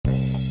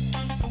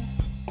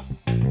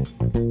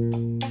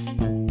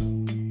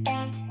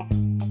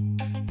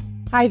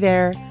Hi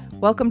there.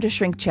 Welcome to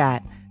Shrink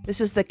Chat.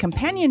 This is the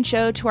companion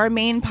show to our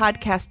main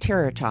podcast,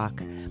 Terror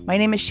Talk. My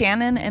name is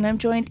Shannon, and I'm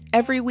joined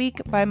every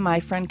week by my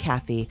friend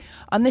Kathy.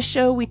 On this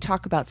show, we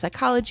talk about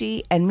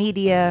psychology and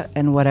media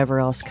and whatever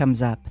else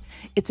comes up.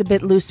 It's a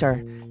bit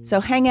looser,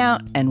 so hang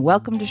out and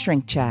welcome to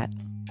Shrink Chat.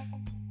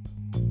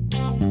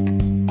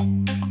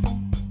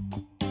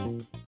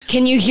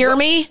 Can you hear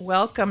me?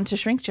 Welcome to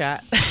Shrink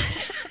Chat.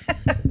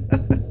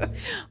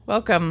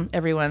 Welcome,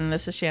 everyone.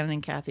 This is Shannon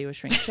and Kathy with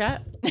Shrink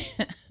Chat.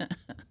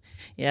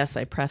 Yes,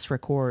 I press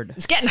record.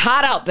 It's getting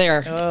hot out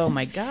there. Oh,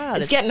 my God.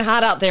 It's getting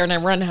hot out there, and I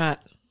run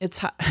hot. It's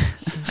hot.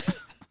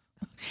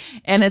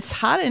 And it's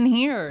hot in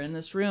here in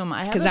this room.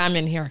 It's because I'm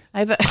in here.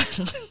 I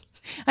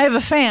have a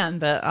fan,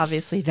 but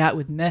obviously that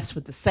would mess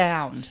with the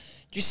sound.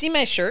 Did you see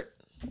my shirt?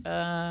 It's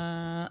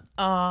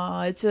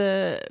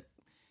a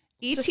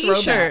ET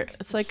shirt.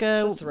 It's like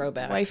a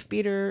throwback. Wife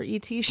beater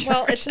ET shirt.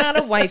 Well, it's not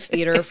a wife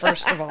beater,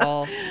 first of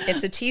all.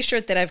 It's a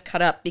T-shirt that I've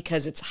cut up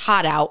because it's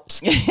hot out.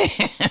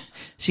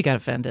 She got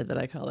offended that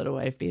I call it a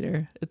wife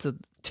beater. It's a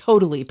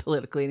totally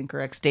politically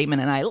incorrect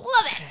statement, and I love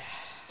it.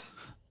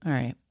 All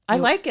right. I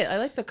like it. I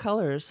like the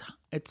colors.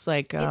 It's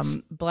like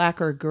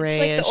black or gray. It's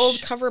like the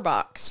old cover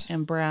box.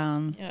 And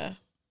brown. Yeah.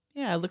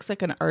 Yeah, it looks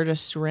like an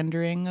artist's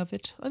rendering of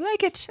it. I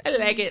like it. I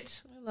like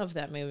it. I love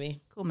that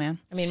movie. Cool, man.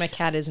 I mean, my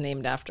cat is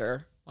named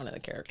after one of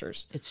the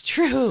characters. It's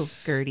true,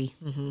 Gertie.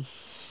 Mm-hmm.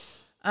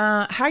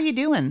 How you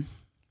doing,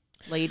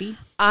 lady?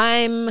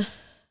 Oh,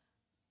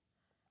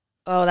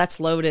 that's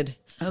loaded.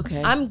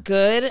 Okay. I'm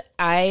good.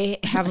 I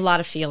have a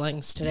lot of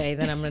feelings today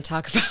that I'm going to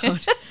talk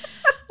about.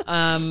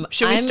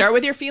 Should we start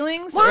with your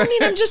feelings? Well, I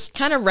mean, I'm just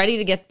kind of ready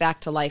to get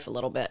back to life a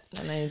little bit.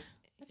 And I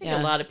think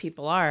a lot of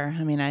people are.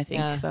 I mean, I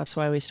think that's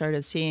why we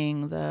started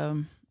seeing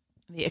the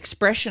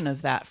expression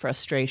of that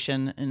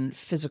frustration in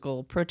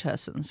physical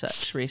protests and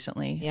such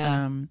recently.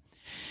 Yeah.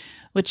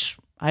 Which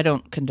I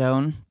don't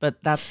condone,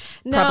 but that's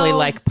probably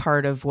like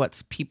part of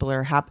what's people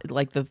are happy,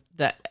 like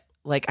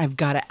like I've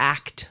got to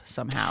act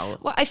somehow.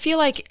 Well, I feel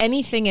like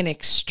anything in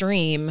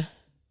extreme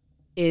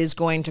is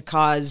going to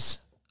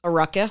cause a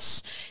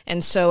ruckus.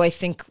 And so I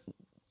think,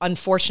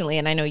 unfortunately,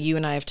 and I know you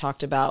and I have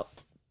talked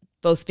about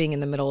both being in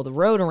the middle of the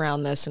road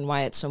around this and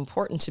why it's so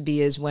important to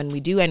be is when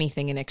we do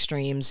anything in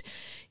extremes,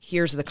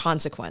 here's the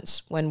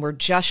consequence. When we're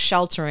just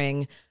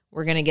sheltering,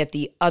 we're going to get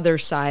the other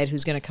side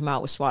who's going to come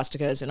out with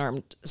swastikas and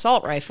armed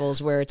assault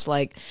rifles where it's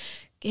like,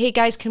 hey,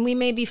 guys, can we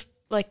maybe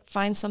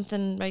find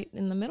something right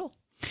in the middle?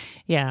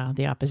 Yeah,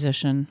 the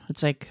opposition.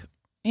 It's like,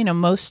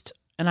 most,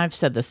 and I've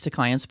said this to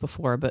clients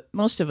before, but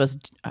most of us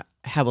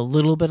have a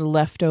little bit of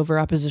leftover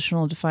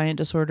oppositional defiant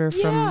disorder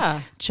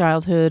from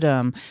childhood.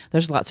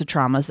 There's lots of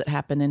traumas that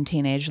happen in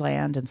teenage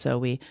land, and so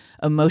we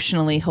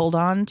emotionally hold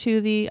on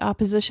to the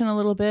opposition a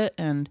little bit.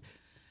 And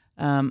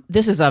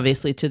this is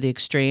obviously to the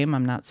extreme.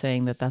 I'm not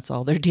saying that that's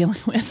all they're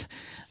dealing with.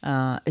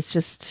 It's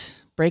just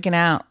breaking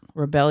out,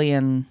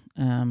 rebellion,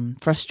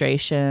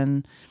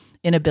 frustration,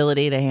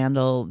 inability to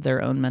handle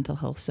their own mental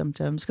health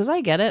symptoms. Because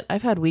I get it.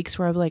 I've had weeks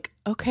where I'm like,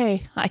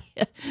 okay,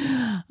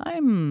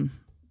 I'm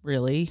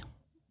really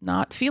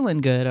not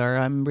feeling good, or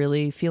I'm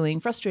really feeling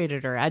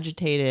frustrated or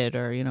agitated,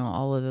 or,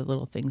 all of the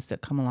little things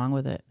that come along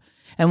with it.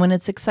 And when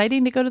it's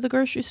exciting to go to the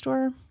grocery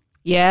store.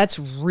 Yeah, it's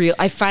real.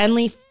 I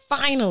finally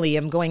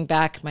am going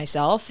back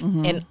myself.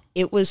 Mm-hmm. And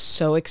it was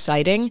so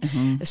exciting,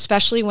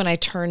 especially when I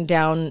turned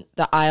down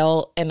the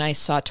aisle and I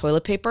saw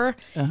toilet paper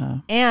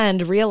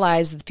and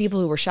realized that the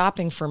people who were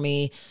shopping for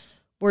me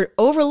were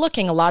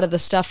overlooking a lot of the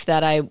stuff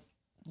that I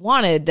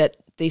wanted that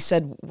they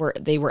said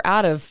they were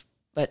out of,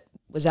 but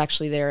was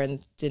actually there and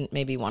didn't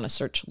maybe want to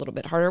search a little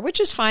bit harder, which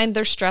is fine.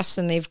 They're stressed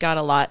and they've got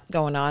a lot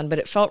going on, but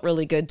it felt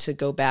really good to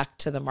go back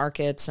to the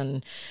markets,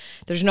 and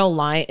there's no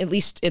line, at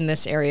least in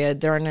this area,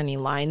 there aren't any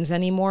lines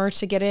anymore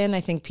to get in.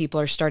 I think people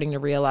are starting to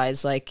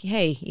realize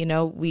hey,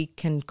 we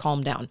can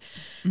calm down.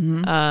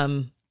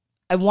 Mm-hmm.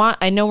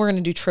 I know we're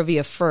going to do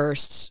trivia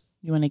first.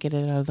 You want to get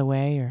it out of the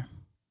way, or?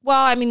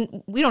 Well, I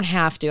mean, we don't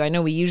have to. I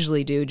know we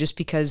usually do, just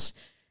because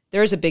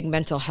there is a big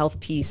mental health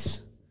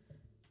piece,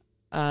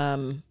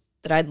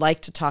 that I'd like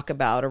to talk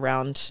about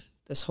around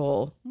this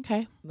whole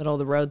middle of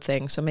the road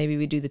thing. So maybe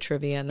we do the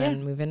trivia and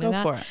then move into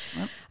that. Go for it.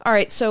 Yep. All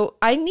right. So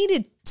I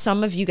needed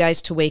some of you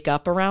guys to wake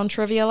up around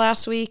trivia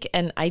last week,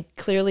 and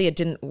it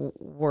didn't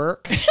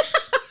work.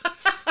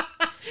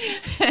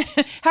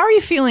 How are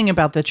you feeling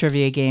about the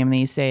trivia game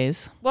these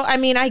days? Well, I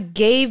mean, I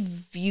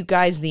gave you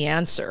guys the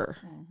answer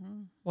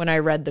when I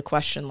read the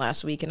question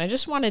last week, and I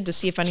just wanted to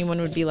see if anyone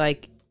would be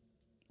like,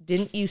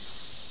 didn't you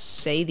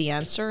say the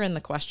answer in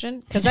the question?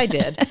 Because I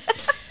did.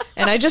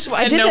 And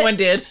one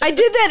did. I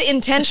did that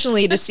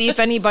intentionally to see if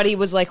anybody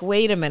was like,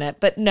 wait a minute,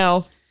 but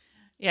no.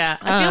 Yeah,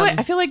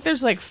 I feel like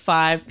there's like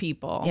 5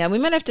 people. Yeah, we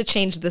might have to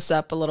change this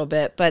up a little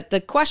bit. But the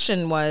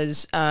question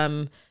was,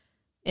 and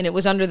it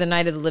was under the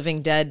Night of the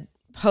Living Dead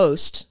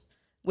post,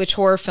 which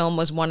horror film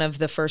was one of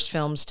the first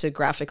films to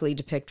graphically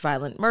depict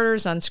violent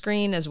murders on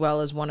screen, as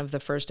well as one of the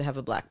first to have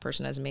a black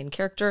person as a main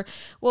character.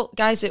 Well,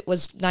 guys, it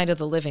was Night of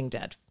the Living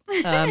Dead.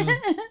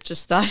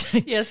 Just thought,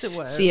 yes, it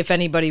was. See if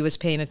anybody was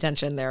paying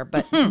attention there,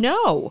 but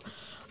no.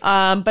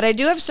 But I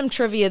do have some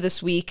trivia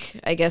this week.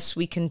 I guess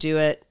we can do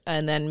it,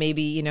 and then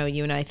maybe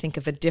you and I think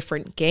of a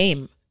different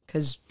game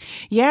because.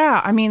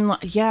 Yeah, I mean,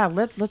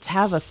 let's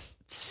have a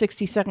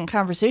 60-second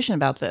conversation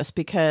about this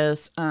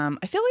because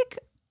I feel like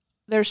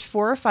there's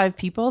 4 or 5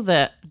 people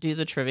that do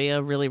the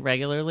trivia really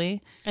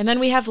regularly, and then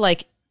we have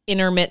like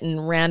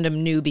intermittent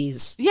random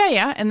newbies.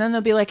 Yeah, and then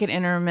there'll be like an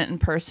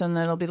intermittent person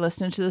that'll be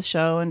listening to the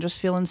show and just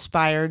feel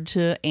inspired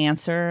to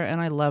answer,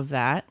 and I love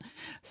that.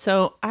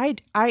 So I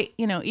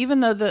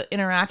even though the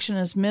interaction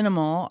is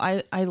minimal,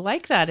 I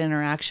like that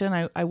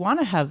interaction. I want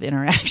to have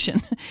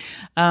interaction.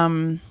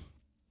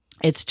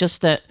 It's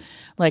just that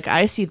like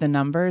I see the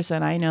numbers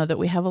and I know that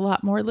we have a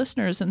lot more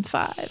listeners than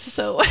 5.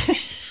 So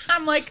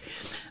I'm like,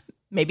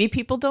 maybe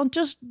people don't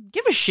just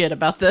give a shit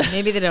about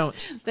Maybe they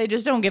don't. They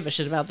just don't give a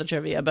shit about the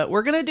trivia. But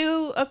we're going to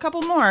do a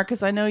couple more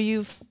because I know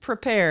you've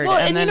prepared. Well,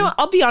 and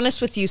I'll be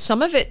honest with you.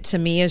 Some of it to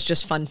me is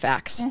just fun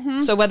facts. Mm-hmm.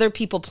 So whether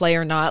people play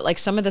or not, like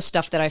some of the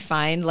stuff that I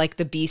find, like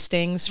the bee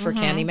stings for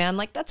Candyman,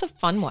 like that's a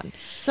fun one.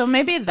 So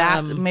maybe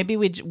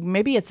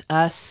maybe it's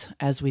us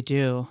as we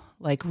do,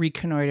 like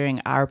reconnoitering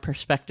our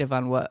perspective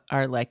on what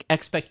our like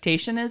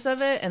expectation is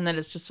of it. And then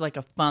it's just like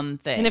a fun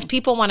thing. And if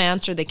people want to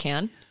answer, they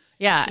can.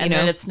 Yeah, and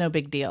then it's no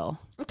big deal.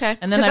 Okay.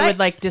 And then I would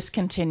like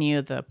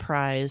discontinue the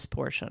prize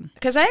portion.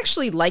 Because I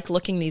actually like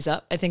looking these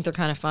up. I think they're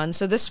kind of fun.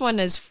 So this one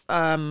is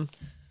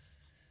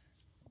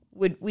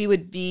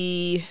would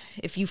be,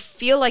 if you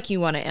feel like you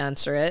want to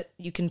answer it,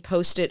 you can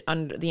post it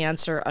under the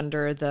answer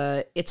under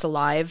the It's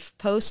Alive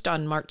post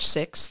on March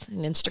 6th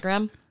on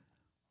Instagram.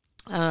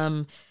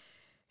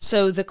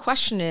 So the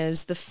question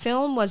is,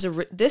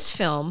 this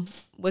film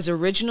was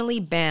originally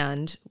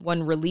banned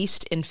when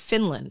released in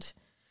Finland.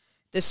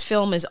 This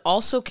film is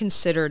also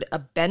considered a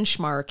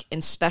benchmark in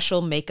special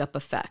makeup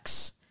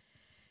effects.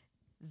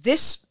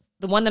 The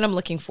one that I'm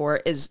looking for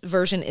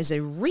version is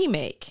a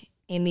remake,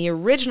 and the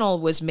original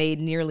was made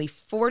nearly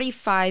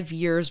 45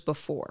 years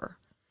before.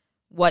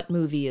 What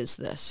movie is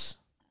this?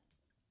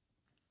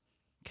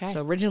 Okay.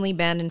 So originally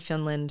banned in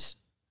Finland,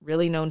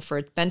 really known for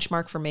its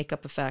benchmark for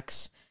makeup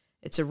effects.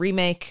 It's a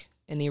remake,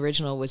 and the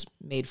original was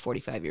made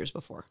 45 years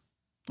before.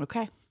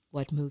 Okay.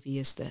 What movie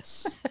is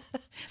this?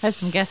 I have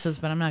some guesses,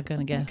 but I'm not going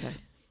to guess.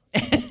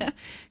 Okay.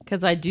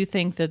 Because I do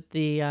think that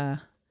the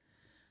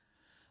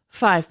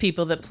 5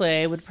 people that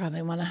play would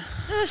probably want to.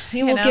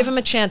 We'll give them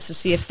a chance to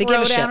see if they give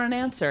a shit. Throw down an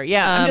answer.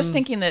 Yeah, I'm just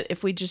thinking that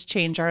if we just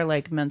change our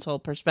like mental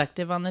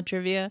perspective on the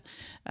trivia,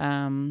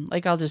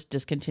 like I'll just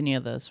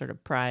discontinue the sort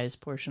of prize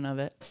portion of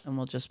it, and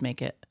we'll just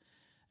make it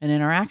an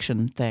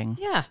interaction thing.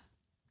 Yeah.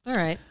 All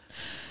right.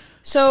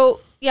 So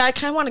yeah, I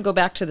kind of want to go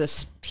back to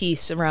this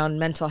piece around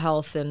mental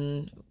health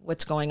and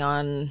what's going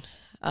on.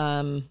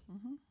 And,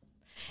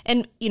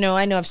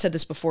 I know I've said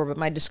this before, but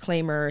my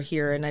disclaimer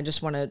here, and I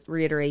just want to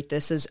reiterate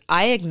this, is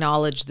I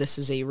acknowledge this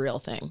is a real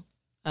thing.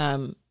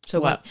 What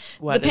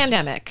the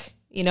pandemic,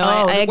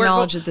 I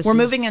acknowledge that we're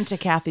moving into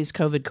Kathy's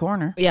COVID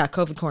corner. Yeah,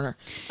 COVID corner.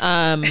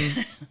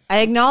 I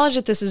acknowledge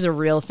that this is a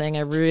real thing.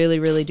 I really,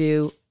 really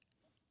do.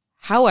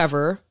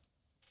 However,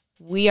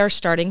 we are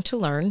starting to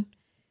learn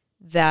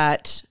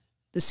that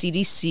the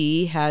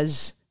CDC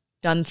has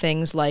done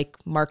things like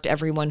marked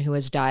everyone who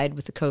has died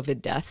with a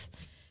COVID death.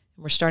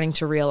 We're starting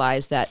to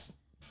realize that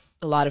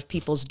a lot of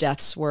people's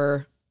deaths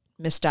were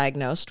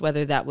misdiagnosed,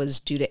 whether that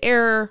was due to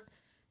error,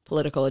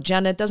 political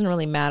agenda, it doesn't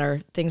really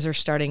matter. Things are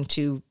starting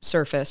to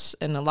surface.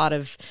 And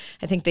I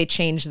think they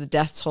changed the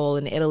death toll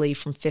in Italy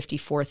from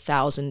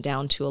 54,000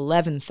 down to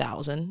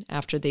 11,000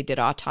 after they did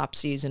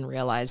autopsies and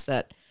realized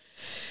that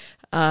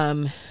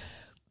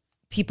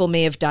people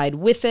may have died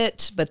with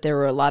it, but there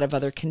were a lot of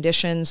other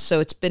conditions. So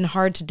it's been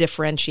hard to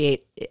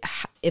differentiate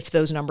if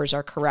those numbers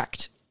are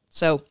correct.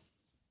 So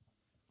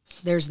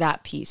there's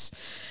that piece.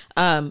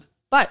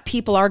 But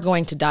people are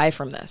going to die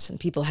from this, and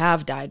people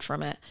have died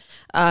from it.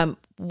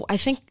 I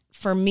think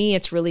for me,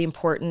 it's really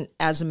important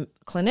as a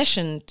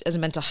clinician, as a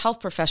mental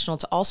health professional,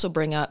 to also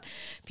bring up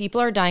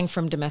people are dying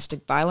from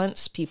domestic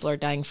violence, people are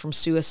dying from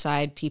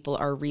suicide, people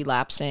are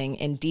relapsing,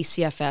 and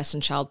DCFS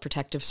and Child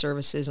Protective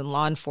Services and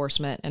law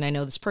enforcement, and I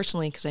know this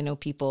personally because I know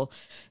people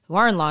who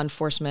are in law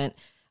enforcement,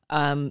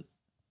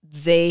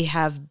 they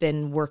have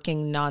been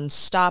working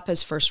nonstop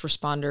as first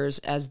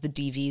responders as the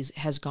DVs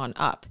has gone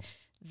up.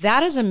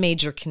 That is a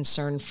major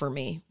concern for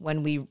me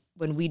when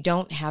we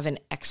don't have an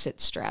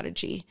exit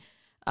strategy,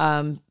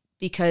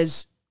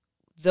 because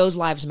those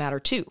lives matter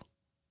too.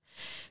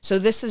 So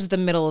this is the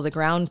middle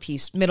ground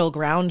piece.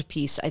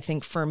 I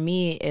think for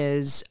me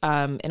is,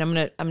 and I'm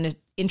gonna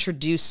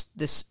introduce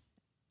this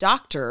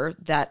doctor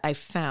that I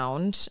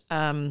found.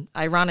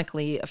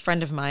 Ironically, a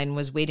friend of mine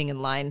was waiting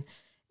in line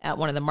at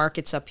one of the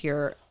markets up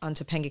here on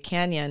Topanga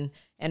Canyon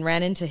and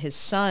ran into his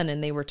son,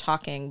 and they were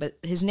talking. But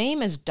his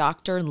name is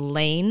Dr.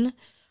 Lane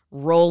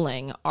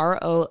Rolling,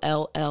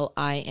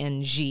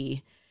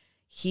 Rollling.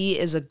 He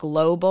is a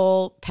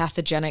global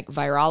pathogenic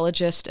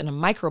virologist and a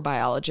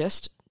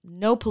microbiologist.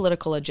 no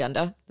political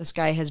agenda. This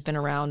guy has been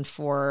around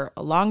for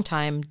a long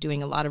time,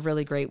 doing a lot of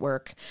really great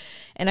work.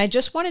 And I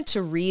just wanted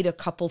to read a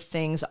couple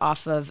things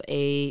off of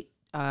a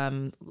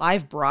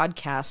live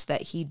broadcast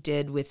that he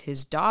did with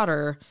his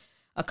daughter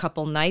a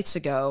couple nights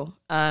ago,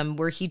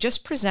 where he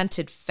just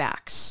presented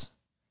facts.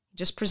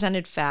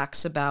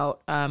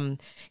 About,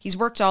 he's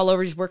worked all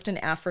over. He's worked in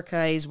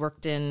Africa. He's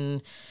worked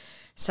in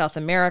South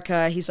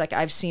America. He's like,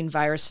 I've seen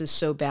viruses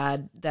so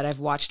bad that I've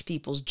watched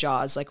people's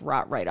jaws like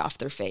rot right off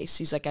their face.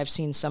 He's like, I've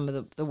seen some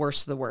of the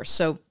worst of the worst.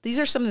 So these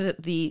are some of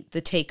the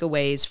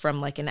takeaways from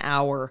like an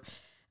hour.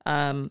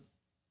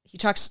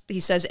 He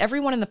says,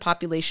 everyone in the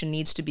population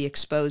needs to be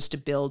exposed to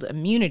build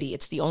immunity.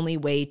 It's the only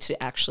way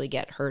to actually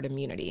get herd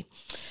immunity.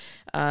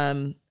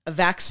 A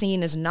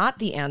vaccine is not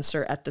the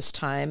answer at this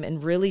time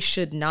and really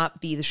should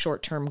not be the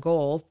short-term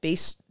goal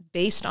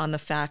based on the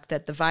fact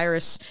that the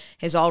virus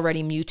has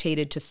already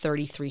mutated to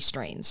 33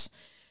 strains.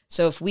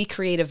 So if we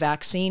create a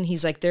vaccine,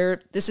 he's like,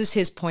 this is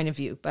his point of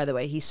view, by the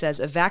way. He says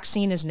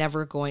there's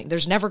never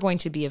going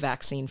to be a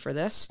vaccine for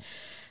this,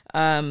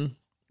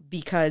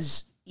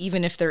 because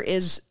even if there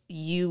is,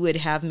 you would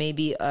have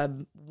maybe a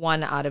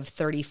 1 out of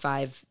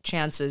 35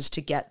 chances to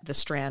get the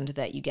strand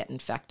that you get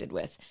infected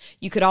with.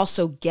 You could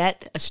also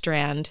get a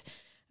strand.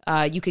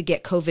 You could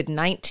get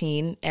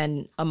COVID-19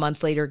 and a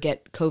month later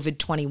get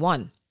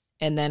COVID-21,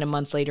 and then a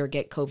month later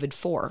get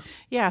COVID-4.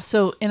 Yeah.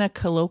 So in a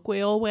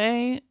colloquial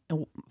way,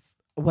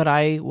 what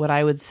I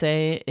would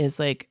say is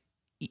like,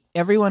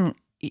 everyone,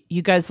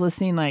 you guys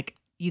listening, like,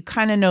 you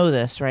kind of know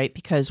this, right?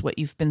 Because what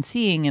you've been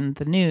seeing in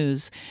the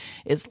news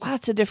is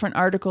lots of different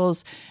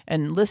articles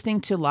and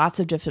listening to lots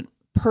of different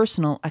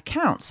personal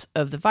accounts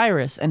of the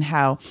virus and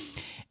how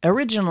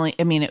originally,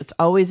 I mean, it's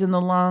always in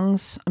the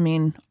lungs. I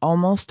mean,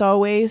 almost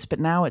always, but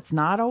now it's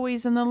not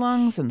always in the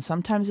lungs. And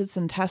sometimes it's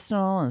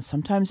intestinal and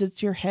sometimes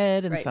it's your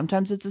head and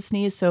sometimes it's a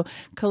sneeze. So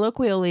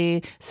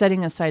colloquially,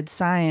 setting aside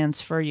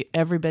science for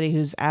everybody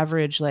who's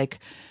average, like,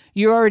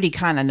 you already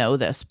kind of know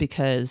this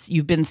because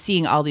you've been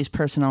seeing all these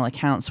personal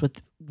accounts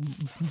with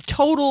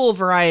total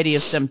variety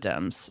of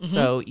symptoms. Mm-hmm.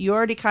 So you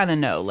already kind of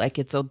know, like,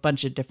 it's a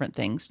bunch of different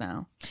things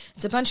now.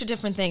 It's a bunch of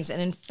different things.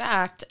 And in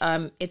fact,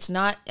 it's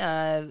not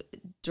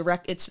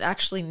it's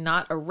actually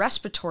not a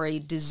respiratory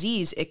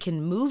disease. It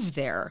can move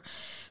there.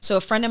 So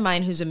a friend of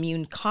mine who's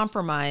immune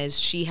compromised,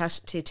 she has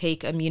to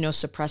take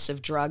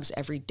immunosuppressive drugs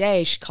every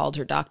day. She called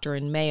her doctor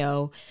at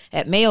Mayo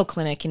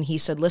Clinic, and he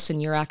said, listen,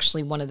 you're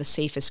actually one of the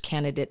safest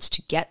candidates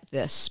to get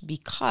this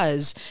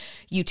because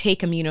you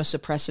take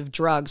immunosuppressive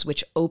drugs,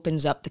 which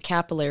opens up the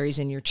capillaries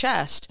in your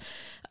chest.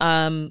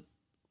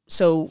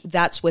 So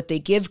that's what they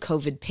give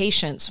COVID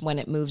patients when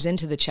it moves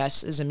into the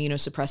chest is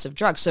immunosuppressive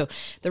drugs. So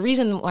the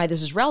reason why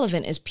this is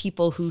relevant is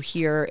people who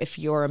hear if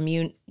you're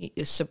immune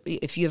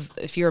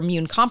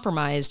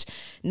compromised,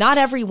 not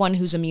everyone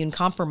who's immune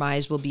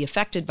compromised will be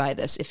affected by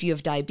this. If you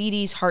have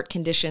diabetes, heart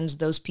conditions,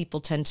 those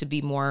people tend to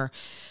be more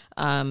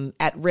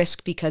at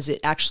risk because it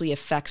actually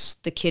affects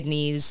the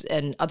kidneys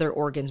and other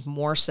organs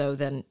more so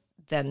than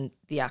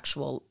the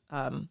actual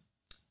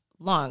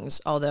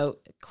lungs, although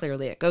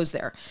clearly it goes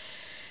there.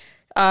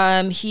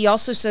 He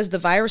also says the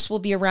virus will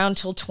be around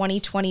till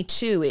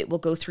 2022. It will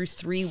go through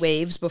 3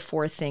 waves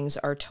before things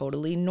are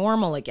totally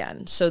normal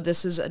again. So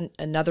this is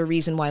another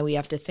reason why we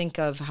have to think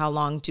of how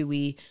long do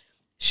we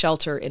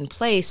shelter in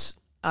place.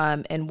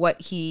 And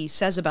what he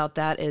says about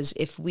that is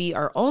if we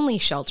are only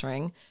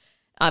sheltering,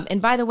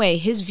 and by the way,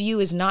 his view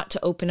is not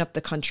to open up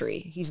the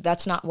country.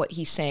 That's not what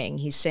he's saying.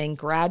 He's saying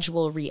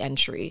gradual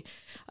reentry.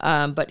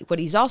 But what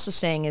he's also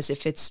saying is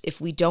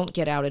if we don't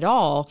get out at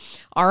all,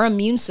 our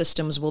immune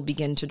systems will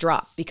begin to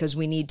drop because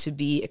we need to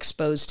be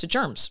exposed to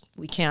germs.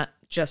 We can't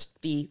just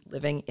be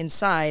living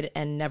inside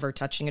and never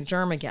touching a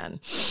germ again.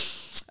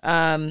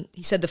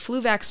 He said the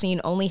flu vaccine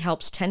only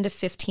helps 10 to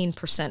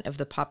 15% of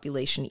the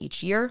population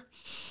each year.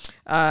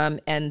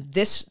 And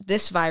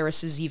this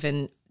virus is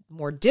even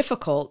more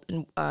difficult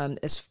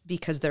is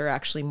because there are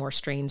actually more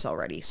strains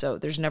already. So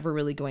there's never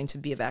really going to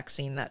be a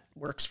vaccine that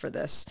works for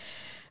this.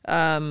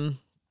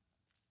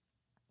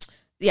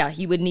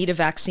 He would need a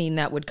vaccine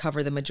that would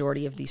cover the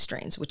majority of these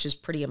strains, which is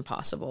pretty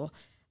impossible.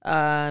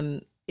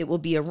 It will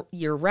be a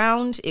year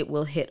round. It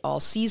will hit all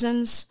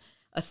seasons.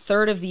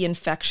 1/3 of the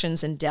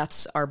infections and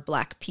deaths are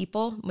Black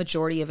people.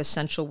 Majority of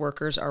essential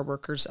workers are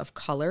workers of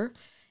color,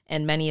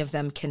 and many of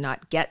them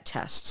cannot get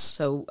tests.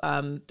 So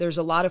there's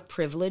a lot of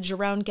privilege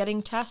around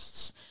getting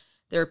tests.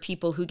 There are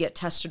people who get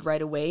tested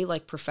right away,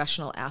 like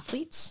professional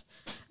athletes.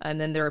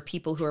 And then there are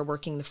people who are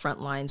working the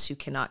front lines who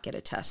cannot get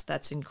a test.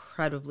 That's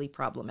incredibly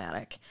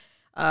problematic.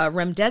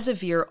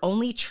 Remdesivir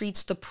only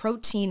treats the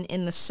protein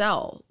in the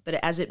cell, but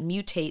as it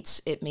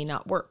mutates, it may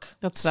not work.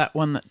 That's that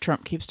one that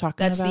Trump keeps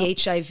talking about? That's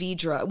the HIV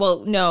drug.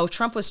 Well, no,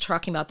 Trump was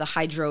talking about the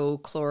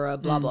hydrochlora,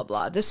 blah, blah,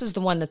 blah. This is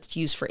the one that's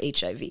used for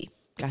HIV.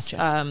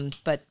 Gotcha.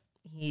 But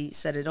He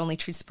said it only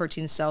treats the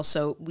protein cell,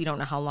 so we don't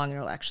know how long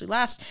it'll actually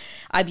last.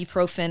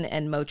 Ibuprofen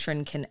and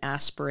Motrin can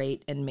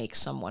aspirate and make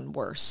someone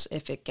worse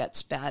if it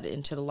gets bad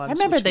into the lungs.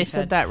 I remember they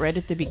said that right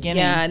at the beginning.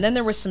 Yeah, and then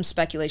there was some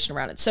speculation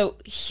around it. So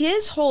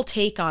his whole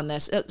take on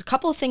this, a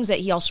couple of things that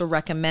he also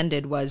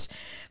recommended was,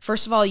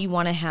 first of all, you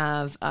want to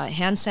have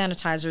hand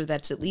sanitizer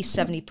that's at least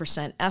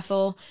 70%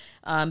 ethyl.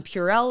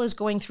 Purell is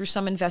going through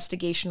some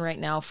investigation right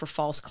now for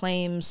false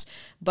claims,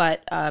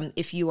 but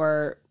if you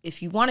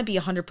want to be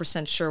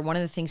 100% sure, one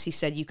of the things he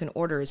said you can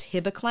order is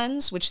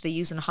Hibiclens, which they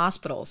use in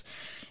hospitals,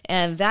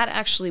 and that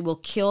actually will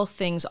kill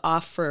things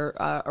off for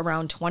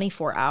around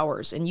 24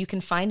 hours, and you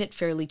can find it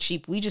fairly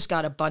cheap. We just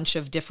got a bunch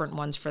of different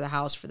ones for the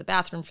house, for the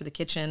bathroom, for the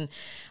kitchen.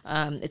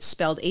 It's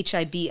spelled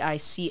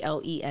Hibiclens.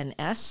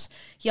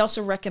 He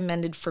also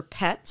recommended for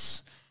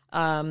pets,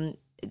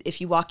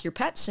 if you walk your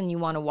pets and you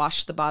want to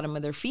wash the bottom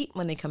of their feet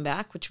when they come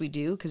back, which we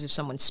do, because if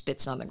someone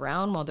spits on the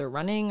ground while they're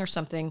running or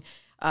something,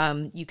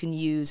 you can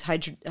use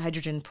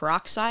hydrogen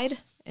peroxide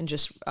and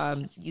just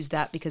use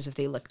that, because if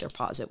they lick their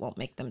paws, it won't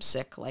make them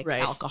sick like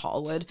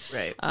alcohol would.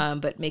 Right.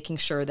 But making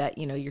sure that,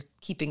 you're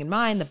keeping in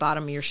mind the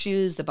bottom of your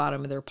shoes, the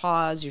bottom of their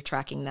paws, you're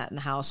tracking that in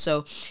the house.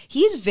 So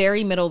he's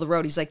very middle of the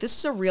road. He's like, this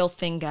is a real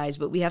thing, guys,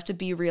 but we have to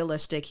be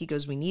realistic. He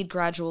goes, we need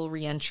gradual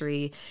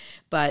reentry,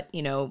 but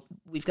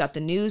we've got the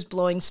news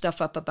blowing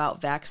stuff up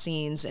about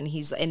vaccines,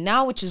 and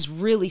now, which is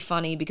really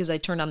funny, because I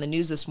turned on the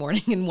news this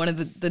morning and one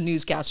of the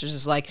newscasters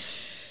is like,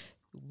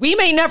 we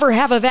may never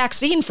have a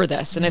vaccine for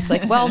this. And it's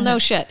like, well, no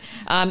shit.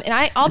 And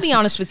I'll be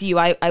honest with you,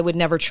 I would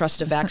never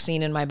trust a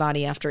vaccine in my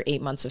body after 8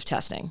 months of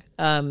testing.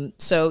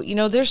 So,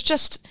 there's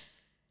just,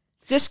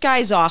 this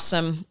guy's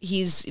awesome.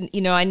 He's,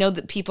 I know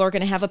that people are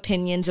going to have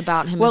opinions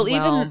about him as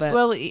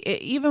well.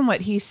 Even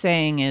what he's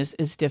saying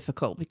is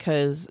difficult,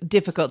 because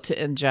difficult to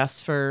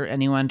ingest for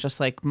anyone, just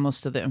like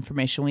most of the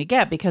information we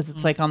get, because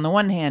it's like, on the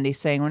one hand, he's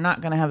saying we're not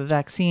going to have a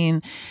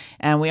vaccine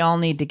and we all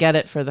need to get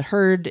it for the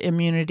herd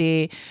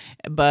immunity,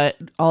 but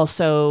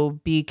also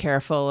be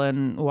careful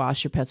and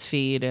wash your pet's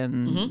feet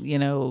and,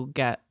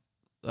 get,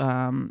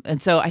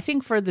 and so I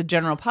think for the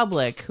general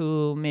public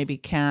who maybe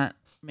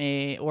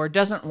or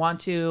doesn't want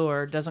to,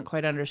 or doesn't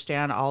quite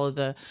understand all of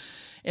the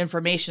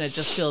information, it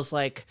just feels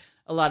like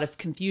a lot of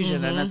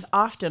confusion. And it's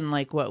often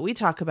like what we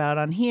talk about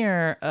on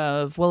here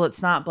of, well,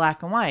 it's not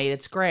black and white,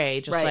 it's gray,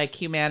 just like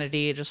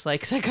humanity, just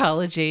like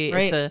psychology.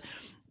 Right.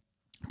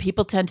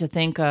 People tend to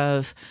think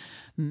of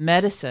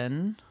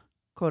medicine,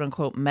 quote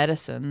unquote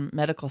medicine,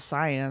 medical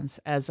science,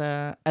 as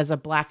a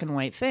black and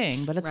white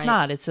thing, but it's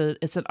not. It's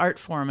an art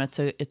form.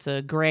 It's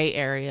a gray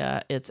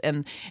area.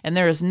 And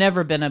there has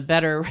never been a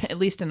better, at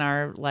least in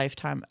our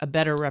lifetime, a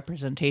better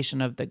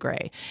representation of the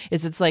gray.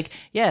 It's like,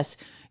 yes,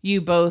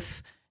 you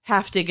both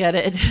have to get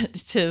it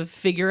to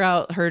figure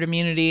out herd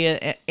immunity,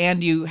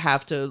 and you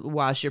have to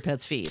wash your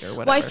pet's feet or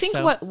whatever. Well, I think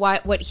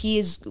what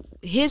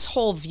his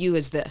whole view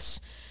is this: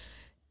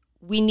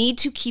 we need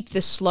to keep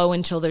this slow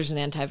until there's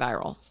an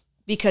antiviral.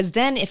 Because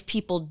then if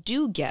people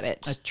do get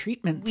it, a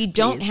treatment, we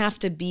don't have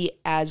to be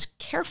as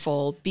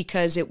careful,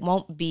 because it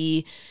won't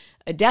be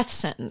a death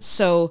sentence.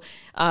 So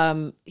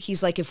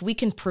he's like, if we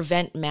can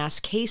prevent mass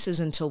cases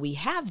until we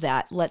have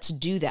that, let's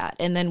do that.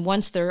 And then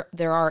once there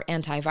are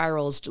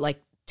antivirals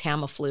like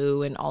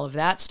Tamiflu and all of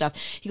that stuff,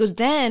 he goes,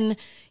 then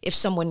if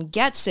someone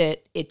gets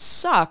it, it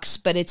sucks,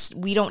 but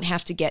we don't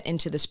have to get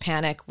into this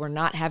panic. We're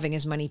not having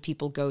as many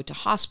people go to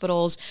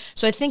hospitals.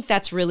 So I think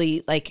that's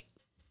really like,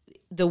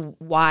 the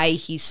why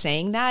he's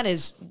saying that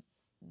is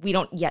we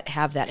don't yet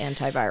have that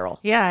antiviral.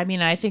 Yeah, I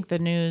mean, I think the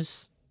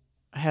news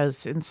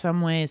has in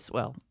some ways,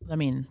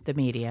 the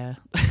media.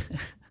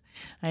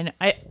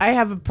 I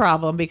have a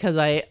problem because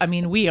I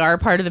mean, we are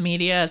part of the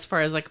media as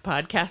far as like a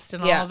podcast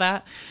and all of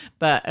that.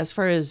 But as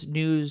far as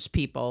news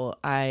people,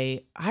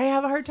 I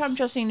have a hard time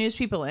trusting news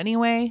people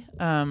anyway.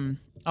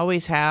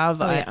 Always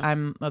have.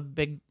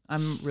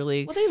 I'm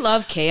really... Well, they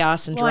love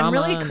chaos and drama. I'm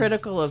really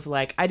critical of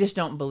I just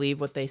don't believe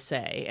what they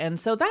say. And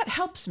so that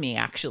helps me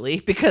actually,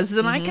 because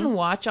then I can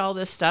watch all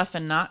this stuff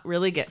and not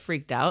really get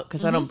freaked out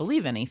because I don't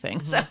believe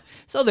anything.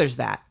 So there's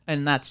that.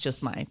 And that's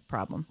just my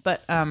problem.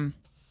 But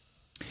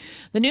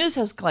the news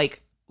has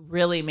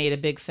really made a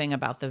big thing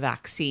about the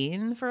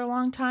vaccine for a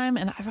long time.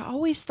 And I've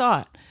always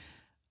thought,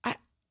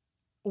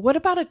 what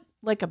about a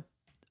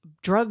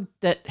drug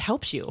that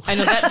helps you? I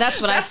know that's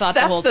what I thought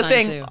the whole time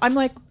thing. Too. I'm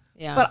like,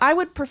 yeah. But I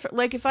would prefer,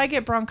 if I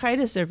get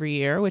bronchitis every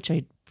year, which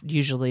I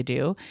usually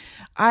do,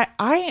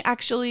 I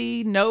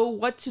actually know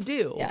what to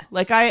do. Yeah.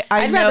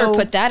 I'd rather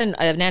put that in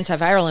an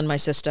antiviral in my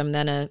system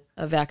than a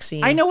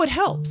vaccine. I know what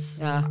helps.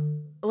 Yeah.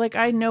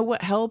 I know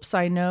what helps.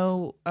 I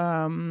know,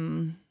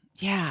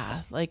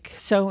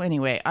 so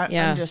anyway,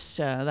 I'm just,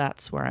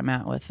 that's where I'm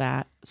at with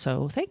that.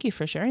 So thank you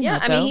for sharing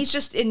that. Yeah, I mean, he's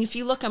just, and if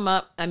you look him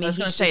up, I mean,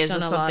 he's just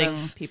done a lot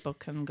of... people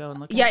can go and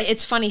look at? Yeah,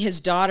 it's funny.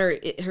 His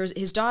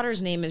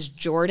daughter's name is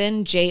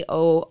Jordan, Jordyn,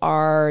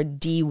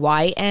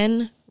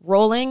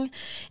 Rolling.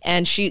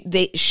 And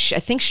I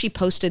think she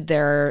posted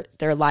their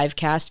live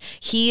cast.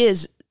 He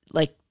is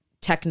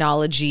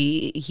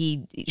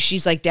technology.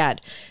 She's like,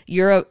 Dad,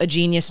 you're a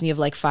genius and you have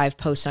like 5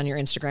 posts on your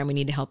Instagram. We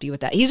need to help you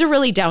with that. He's a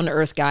really down to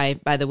earth guy,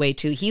 by the way,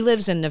 too. He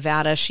lives in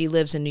Nevada. She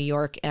lives in New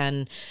York,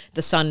 and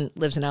the son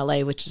lives in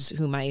LA, which is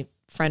who my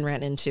friend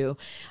ran into.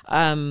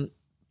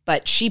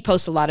 But she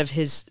posts a lot of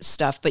his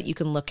stuff, but you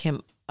can look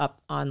him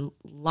up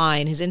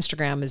online. His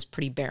Instagram is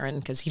pretty barren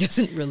because he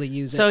doesn't really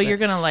use it. So you're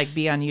gonna like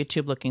be on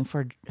YouTube looking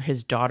for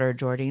his daughter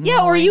Jordine?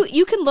 Yeah, or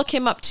you can look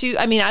him up too.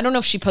 I mean, I don't know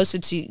if she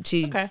posted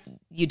to okay.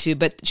 YouTube,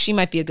 but she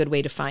might be a good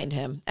way to find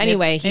him.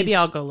 Anyway, maybe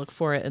I'll go look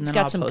for it, and he's then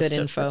got I'll some post good it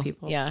info. for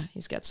people. Yeah,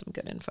 he's got some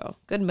good info.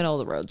 Good middle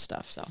of the road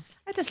stuff. So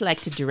I just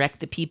like to direct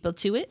the people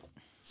to it.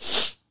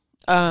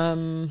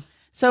 So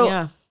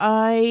yeah.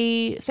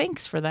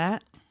 Thanks for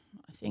that.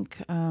 I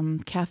think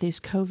Kathy's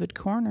COVID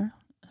corner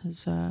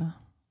is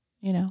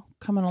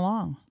coming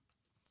along.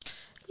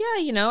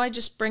 Yeah, I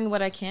just bring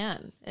what I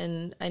can.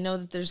 And I know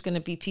that there's going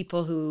to be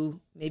people who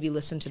maybe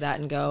listen to that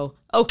and go,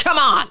 oh, come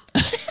on.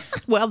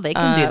 Well, they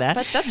can do that.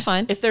 But that's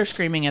fine. If they're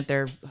screaming at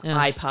their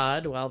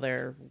iPod while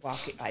they're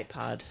walking,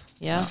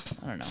 Yeah.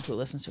 I don't know who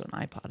listens to an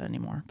iPod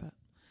anymore, but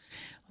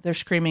they're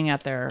screaming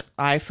at their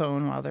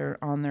iPhone while they're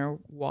on their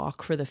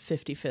walk for the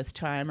 55th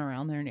time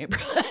around their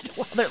neighborhood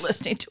while they're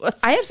listening to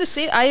us. I have to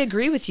say, I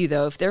agree with you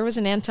though. If there was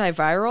an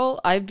antiviral,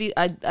 I'd be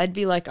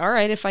like, all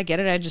right, if I get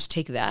it, I'd just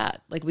take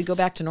that. Like we go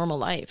back to normal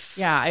life.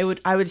 Yeah, I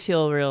would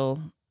feel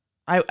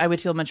I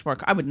would feel much more.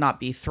 I would not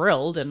be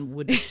thrilled and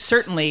would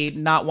certainly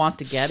not want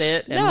to get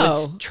it, and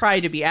would try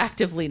to be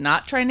actively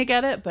not trying to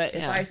get it. But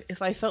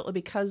if I felt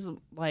because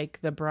like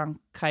the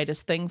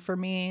bronchitis thing for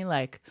me,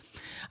 like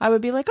I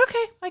would be like,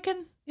 okay, I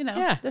can,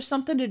 there's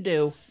something to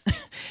do.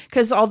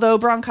 Because although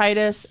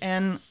bronchitis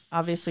and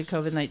obviously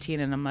COVID-19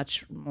 in a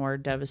much more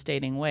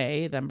devastating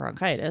way than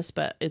bronchitis,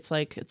 but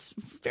it's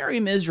very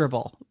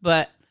miserable.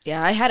 But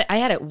yeah, I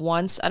had it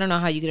once. I don't know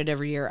how you get it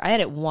every year. I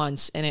had it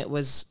once, and it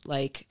was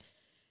like.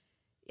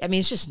 I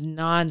mean, it's just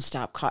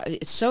nonstop.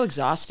 It's so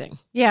exhausting.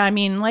 Yeah, I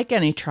mean, like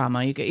any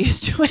trauma, you get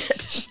used to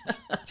it.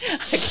 I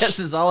guess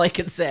is all I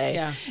could say.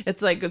 Yeah,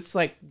 it's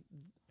like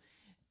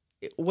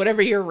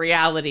whatever your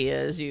reality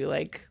is, you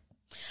like.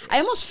 I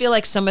almost feel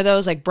like some of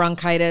those, like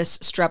bronchitis,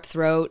 strep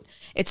throat.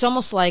 It's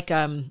almost like,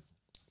 I've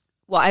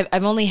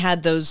only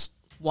had those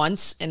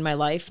once in my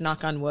life.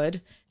 Knock on wood.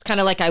 It's kind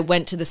of like I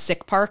went to the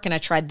sick park and I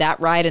tried that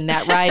ride, and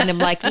I'm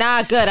like,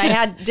 nah, good. I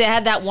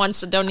had that once,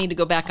 so don't need to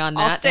go back on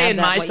that. I'll stay in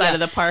my side of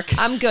the park.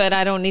 I'm good.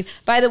 I don't need.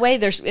 By the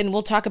way, and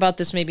we'll talk about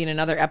this maybe in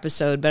another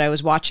episode, but I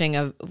was watching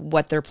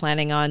what they're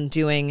planning on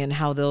doing and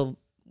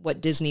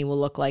what Disney will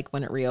look like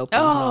when it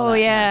reopens. Oh, and all that.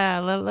 yeah.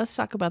 Let's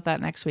talk about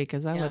that next week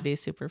because that would be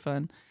super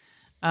fun.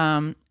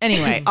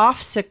 Anyway,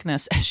 off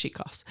sickness, as she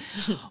calls.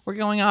 We're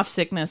going off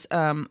sickness.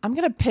 I'm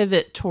going to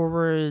pivot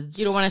towards.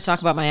 You don't want to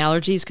talk about my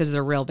allergies because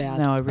they're real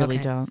bad. No, I really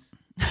don't.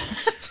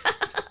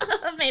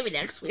 Maybe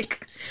next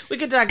week. We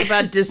could talk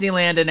about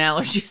Disneyland and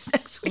allergies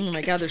next week. Oh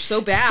my God, they're so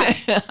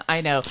bad.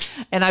 I know.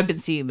 And I've been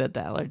seeing that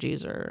the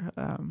allergies are,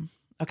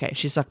 okay,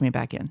 she sucked me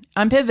back in.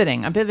 I'm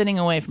pivoting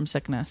away from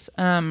sickness.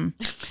 I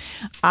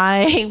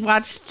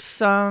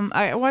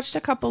watched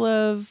a couple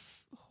of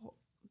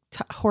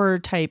horror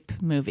type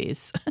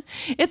movies.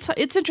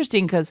 It's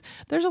interesting because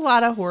there's a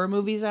lot of horror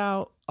movies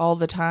out all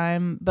the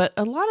time, but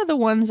a lot of the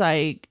ones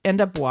I end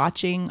up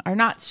watching are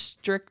not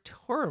strict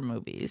horror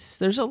movies.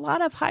 There's a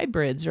lot of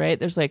hybrids, right?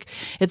 There's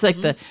it's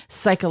like the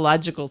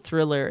psychological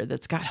thriller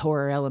that's got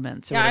horror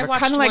elements. Or yeah, whatever. I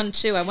watched one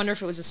too. I wonder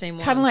if it was the same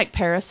one. Kind of like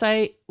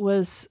Parasite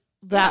was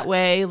that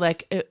way.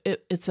 Like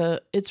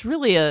it's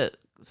really a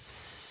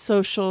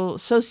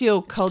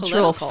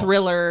socio-cultural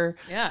thriller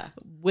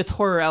with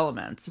horror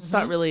elements. It's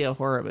not really a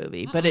horror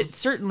movie, but it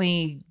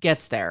certainly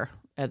gets there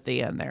at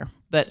the end there.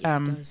 But it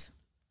does.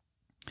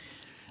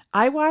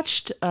 I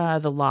watched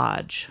The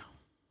Lodge,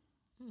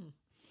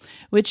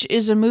 which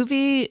is a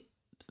movie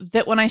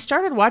that when I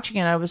started watching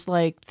it, I was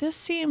like, this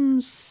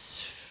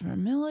seems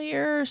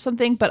familiar or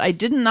something, but I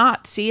did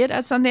not see it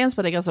at Sundance,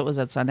 but I guess it was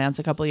at Sundance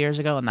a couple of years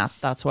ago, and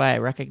that's why I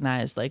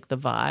recognized like the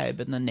vibe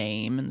and the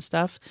name and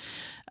stuff.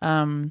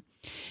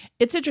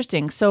 It's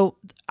interesting. So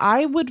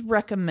I would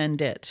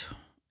recommend it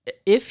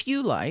if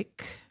you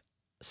like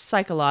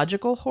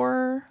psychological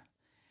horror.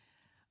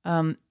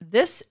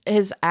 This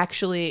is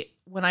actually,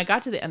 when I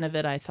got to the end of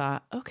it, I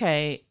thought,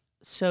 okay,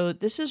 so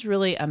this is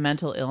really a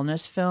mental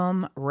illness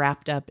film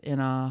wrapped up in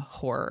a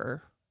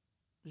horror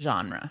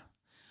genre,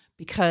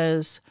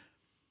 because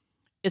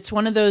it's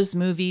one of those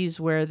movies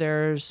where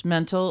there's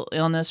mental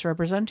illness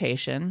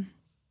representation.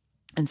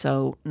 And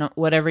so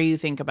whatever you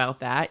think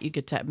about that, you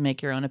get to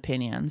make your own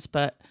opinions,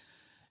 but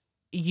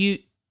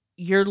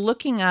you're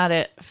looking at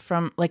it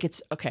from like,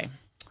 it's okay.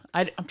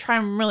 I'm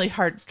trying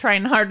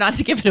hard not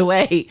to give it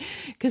away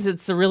because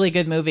it's a really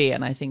good movie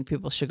and I think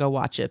people should go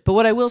watch it. But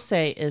what I will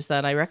say is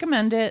that I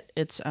recommend it.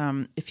 It's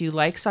if you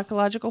like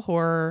psychological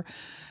horror,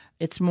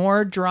 it's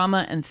more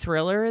drama and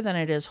thriller than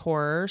it is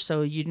horror.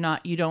 So you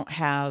don't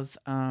have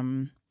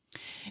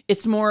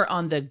it's more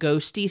on the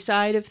ghosty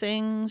side of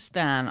things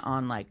than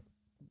on like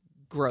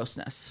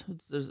grossness.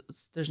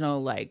 There's no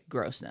like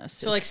grossness.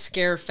 So like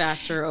scare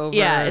factor over.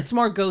 Yeah, it's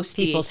more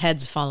ghosty. People's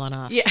heads falling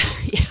off. Yeah,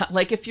 yeah.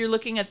 Like if you're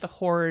looking at the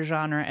horror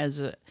genre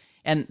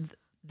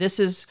this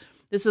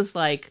is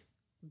like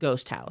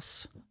Ghost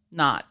House,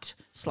 not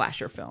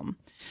slasher film.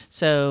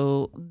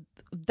 So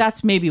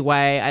that's maybe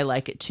why I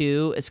like it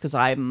too. It's because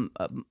I'm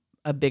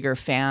a bigger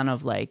fan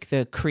of like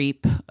the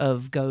creep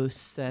of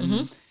ghosts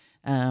and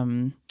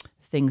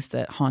things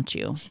that haunt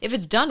you. If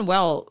it's done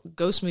well,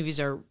 ghost movies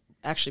are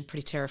actually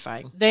pretty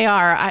terrifying. They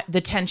are.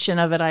 The tension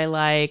of it I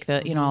like,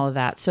 all of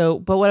that. So,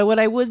 but what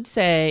I would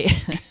say,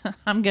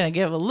 I'm going to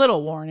give a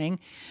little warning.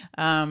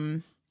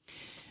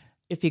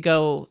 If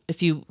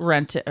you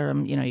rent it, or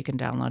you can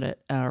download it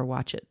or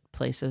watch it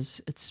places.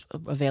 It's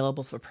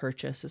available for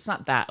purchase. It's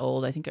not that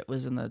old. I think it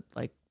was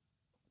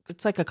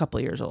it's like a couple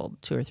of years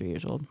old, 2 or 3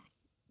 years old.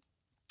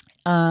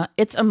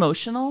 It's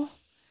emotional,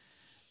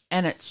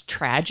 and it's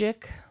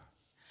tragic,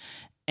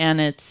 and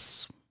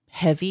it's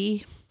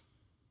heavy,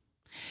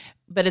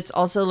 but it's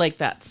also like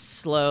that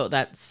slow,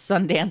 that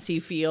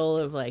Sundancey feel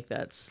of like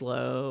that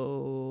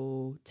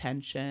slow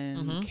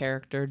tension,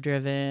 character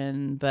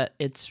driven, but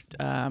it's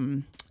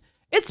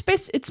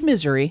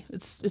misery.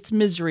 It's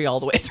misery all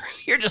the way through.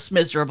 You're just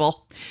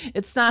miserable.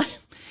 It's not, it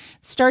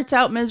starts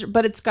out miserable,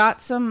 but it's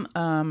got some,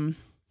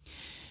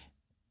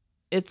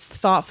 it's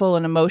thoughtful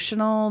and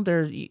emotional.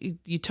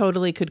 You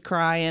totally could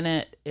cry in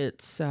it.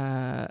 It's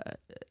got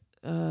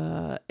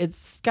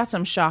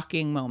some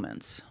shocking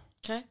moments.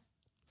 Okay.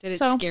 Did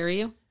it scare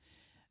you?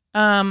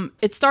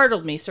 It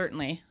startled me,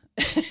 certainly.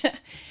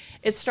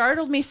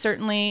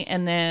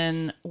 And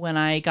then when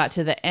I got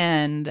to the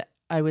end,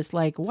 I was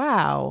like,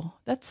 wow,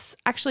 that's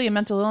actually a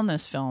mental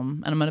illness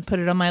film. And I'm going to put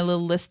it on my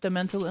little list of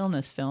mental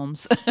illness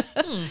films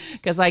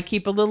because I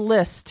keep a little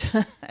list,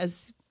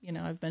 as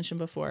I've mentioned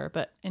before.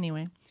 But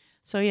anyway,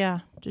 so yeah,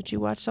 did you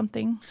watch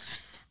something?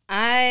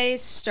 I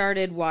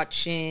started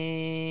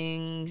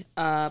watching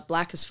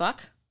Black as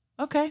Fuck.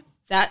 Okay.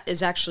 That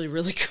is actually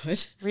really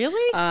good.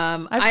 Really?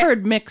 I've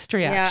heard mixed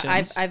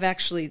reactions.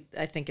 Yeah,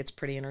 I think it's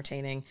pretty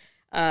entertaining.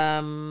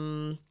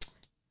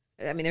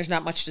 I mean, there's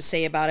not much to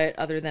say about it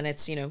other than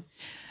it's,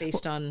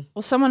 based on...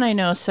 Well, someone I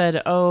know said,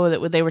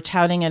 that they were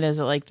touting it as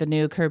like the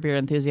new Curb Your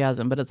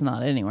Enthusiasm, but it's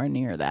not anywhere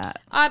near that.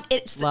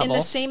 It's level. In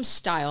the same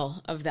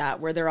style of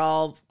that, where they're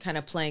all kind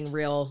of playing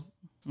real,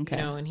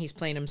 and he's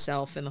playing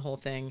himself and the whole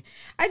thing.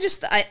 I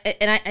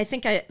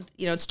think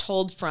it's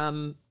told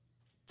from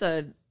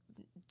the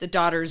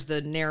daughter's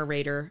the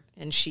narrator,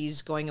 and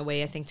she's going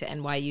away, I think, to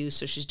NYU,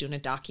 so she's doing a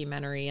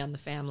documentary on the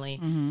family.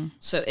 Mm-hmm.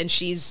 So, and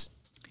she's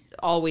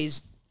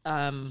always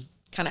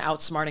kind of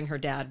outsmarting her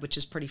dad, which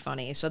is pretty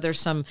funny. So there's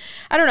some,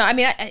 I don't know. I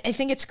mean, I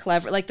think it's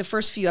clever. Like the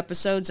first few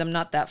episodes, I'm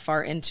not that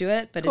far into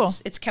it, but cool.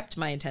 It's kept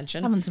my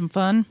attention. Having some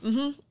fun.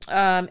 Mm-hmm.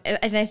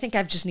 And I think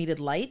I've just needed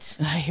light.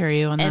 I hear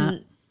you on that.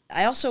 And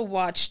I also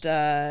watched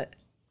on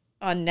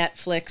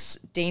Netflix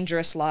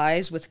Dangerous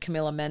Lies with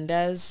Camila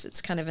Mendes.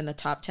 It's kind of in the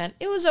top 10.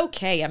 It was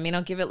okay. I mean,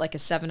 I'll give it like a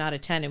 7 out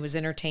of 10. It was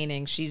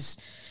entertaining. She's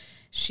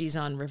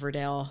on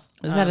Riverdale.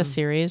 Is that a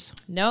series?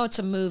 No, it's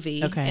a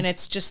movie. Okay. And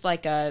it's just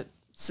like a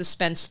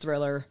suspense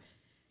thriller.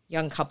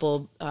 Young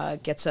couple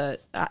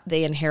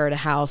they inherit a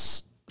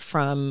house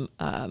from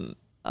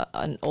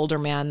an older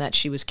man that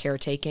she was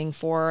caretaking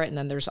for, and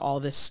then there's all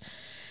these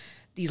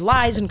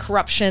lies and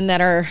corruption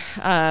that are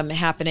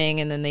happening,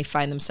 and then they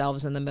find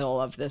themselves in the middle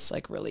of this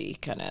like really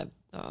kind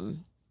of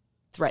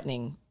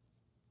threatening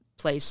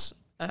place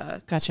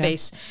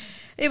space.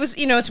 It was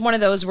it's one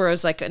of those where it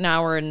was like an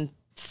hour and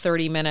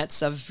 30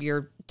 minutes of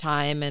your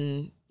time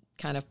and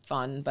kind of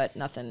fun, but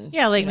nothing.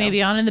 Yeah, like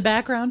maybe on in the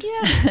background.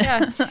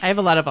 Yeah. I have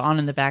a lot of on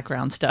in the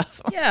background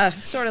stuff. Yeah,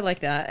 sort of like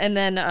that. And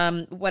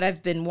then what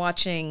I've been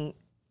watching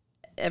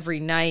every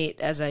night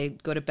as I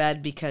go to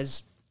bed,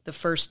 because the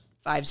first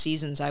 5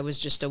 seasons I was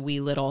just a wee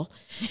little,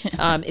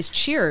 is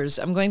Cheers.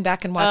 I'm going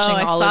back and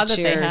watching all of Cheers.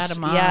 They had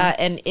them on. Yeah,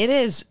 and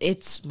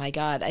it's my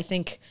God, I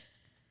think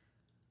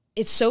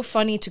it's so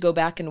funny to go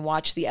back and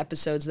watch the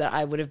episodes that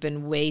I would have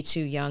been way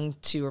too young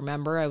to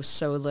remember. I was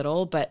so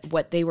little, but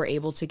what they were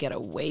able to get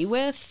away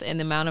with, and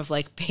the amount of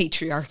like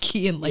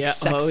patriarchy and like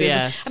sexism. Oh,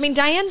 yes. I mean,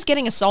 Diane's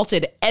getting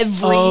assaulted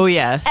every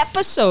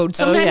episode,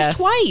 sometimes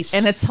twice.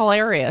 And it's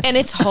hilarious.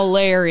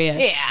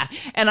 Yeah.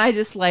 And I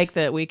just like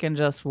that we can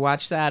just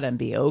watch that and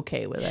be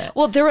okay with it.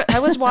 Well, I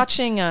was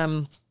watching,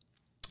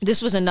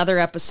 this was another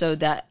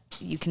episode that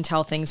you can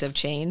tell things have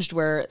changed,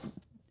 where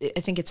I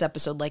think it's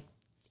episode like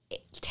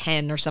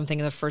 10 or something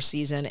in the first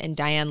season, and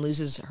Diane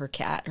loses her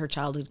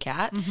childhood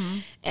cat,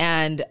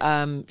 and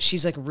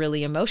she's like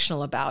really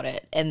emotional about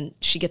it, and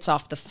she gets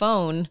off the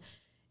phone,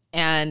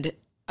 and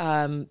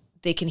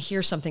they can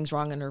hear something's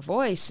wrong in her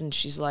voice, and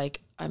she's like,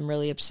 I'm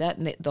really upset,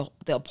 and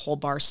the whole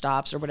bar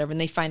stops or whatever,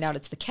 and they find out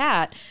it's the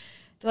cat.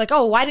 They're like,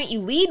 oh, why didn't you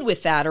lead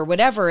with that or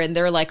whatever, and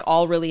they're like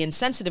all really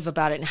insensitive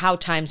about it and how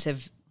times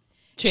have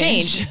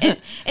changed.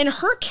 And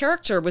her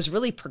character was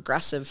really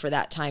progressive for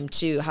that time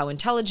too. How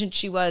intelligent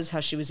she was, how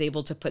she was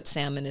able to put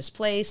Sam in his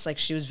place. Like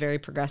she was very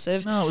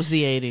progressive. Oh, it was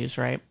the 80s,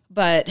 right?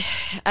 But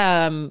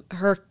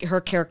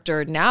her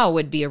character now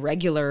would be a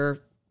regular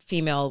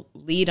female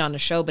lead on a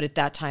show, but at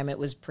that time it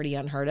was pretty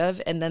unheard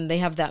of. And then they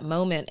have that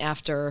moment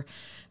after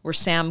where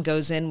Sam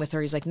goes in with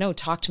her. He's like, no,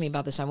 talk to me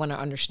about this. I want to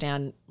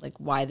understand like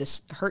why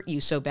this hurt you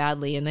so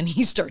badly. And then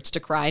he starts to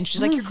cry and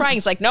she's like, you're crying.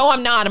 He's like, no,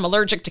 I'm not. I'm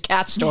allergic to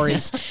cat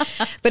stories.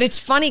 But it's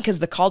funny because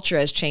the culture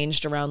has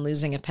changed around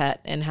losing a pet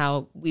and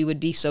how we would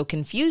be so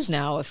confused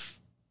now if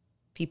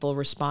people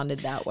responded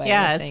that way.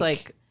 Yeah, it's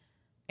like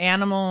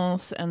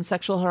animals and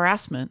sexual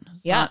harassment.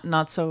 It's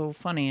not so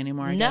funny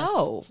anymore, I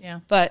guess.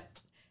 Yeah.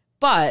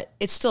 But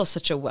it's still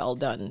such a well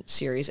done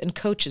series, and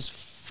Coach is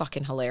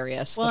fucking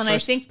hilarious. Well, and I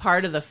think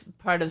part of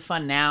the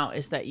fun now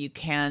is that you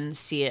can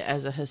see it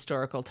as a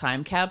historical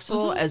time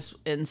capsule, as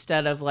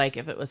instead of like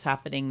if it was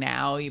happening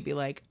now, you'd be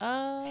like,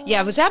 yeah,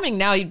 if it was happening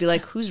now, you'd be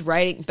like, who's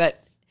writing?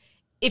 But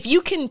if you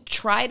can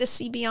try to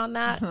see beyond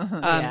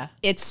that,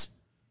 it's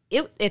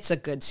a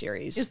good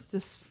series.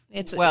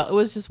 It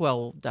was just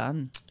well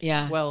done.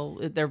 Yeah. Well,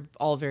 they're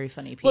all very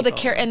funny people. Well,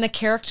 the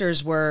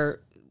characters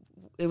were.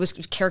 It was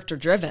character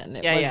driven.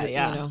 You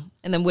know,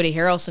 and then Woody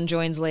Harrelson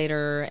joins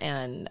later,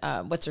 and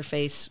what's her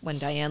face when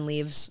Diane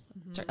leaves,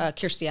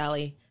 Kirstie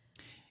Alley.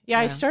 Yeah,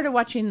 I started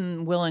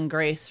watching Will and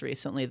Grace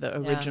recently, the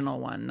original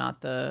one,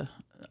 not the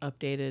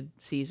updated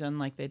season.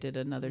 Like they did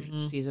another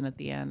season at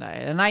the end.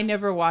 I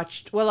never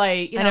watched. Well,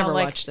 I never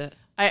watched it.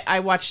 I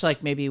watched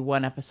like maybe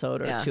one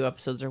episode or 2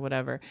 episodes or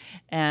whatever,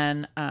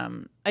 and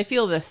I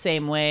feel the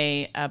same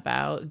way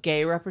about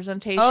gay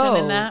representation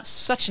in that.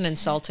 Such an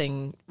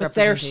insulting but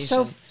representation.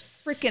 They're so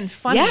freaking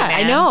funny. Yeah,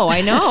 man.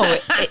 I know.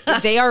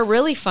 They are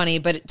really funny,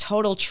 but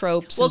total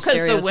tropes. Well,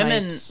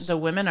 because the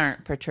women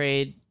aren't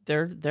portrayed.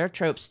 They're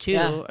tropes too.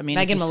 Yeah. I mean,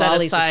 Megan if you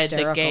Mullally's set aside the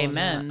gay hysterical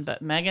men,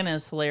 but Megan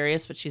is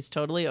hilarious, but she's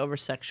totally over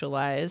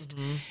sexualized,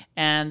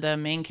 and the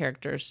main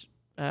character's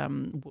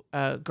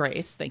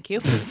Grace. Thank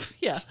you.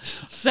 Yeah,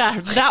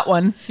 that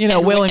one. You know,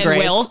 Will and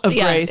Grace of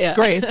Grace. Yeah.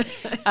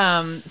 Grace.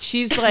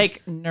 She's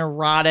like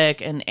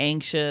neurotic and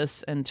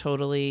anxious and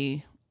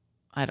totally.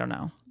 I don't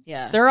know.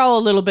 Yeah. They're all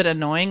a little bit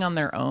annoying on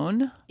their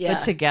own,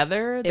 but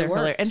together they're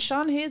hilarious. And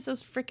Sean Hayes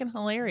is freaking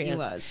hilarious. He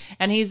was.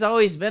 And he's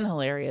always been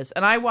hilarious.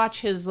 And I watch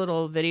his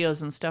little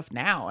videos and stuff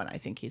now, and I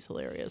think he's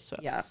hilarious. So.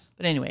 Yeah.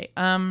 But anyway,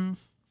 I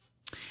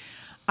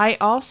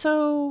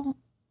also...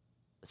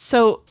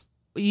 So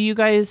you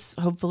guys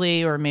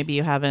hopefully, or maybe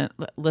you haven't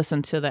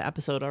listened to the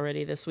episode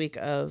already this week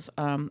of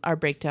our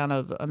breakdown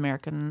of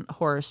American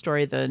Horror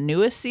Story, the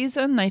newest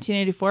season,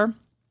 1984.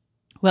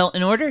 Well,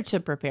 in order to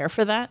prepare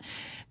for that,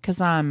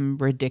 because I'm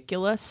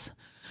ridiculous,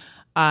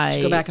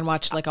 I go back and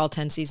watch like all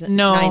 9 seasons.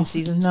 No,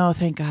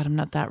 thank God I'm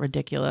not that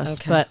ridiculous.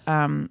 Okay.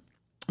 But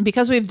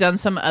because we've done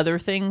some other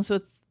things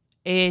with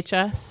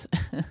AHS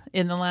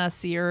in the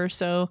last year or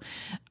so,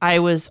 I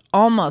was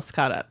almost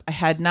caught up. I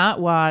had not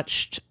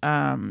watched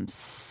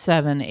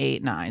 7,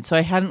 8, 9. So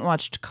I hadn't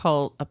watched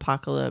Cult,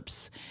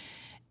 Apocalypse,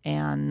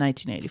 and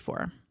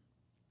 1984.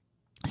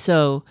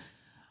 So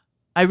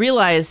I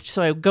realized,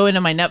 so I go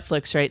into my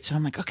Netflix, right? So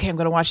I'm like, okay, I'm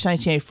going to watch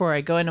 1984.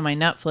 I go into my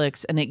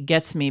Netflix and it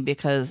gets me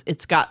because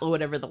it's got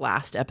whatever the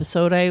last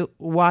episode I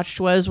watched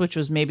was, which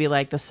was maybe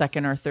like the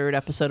 2nd or 3rd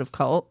episode of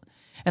Cult.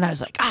 And I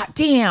was like,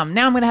 damn,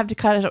 now I'm going to have to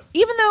cut it up.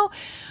 Even though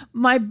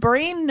my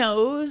brain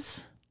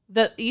knows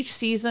that each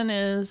season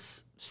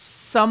is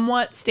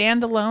somewhat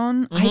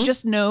standalone, I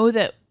just know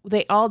that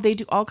they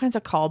do all kinds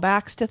of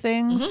callbacks to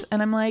things.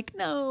 And I'm like,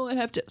 no, I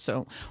have to.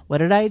 So what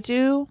did I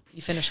do?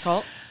 You finished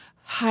Cult?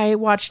 I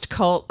watched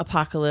Cult,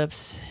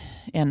 Apocalypse,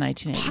 and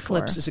 1984.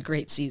 Apocalypse is a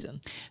great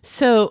season.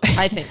 So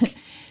I think,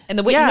 and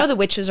the the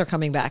witches are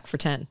coming back for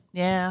 10.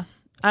 Yeah,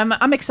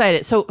 I'm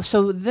excited. So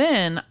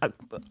then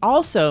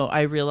also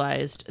I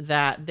realized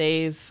that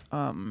they've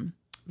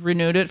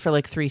renewed it for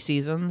like 3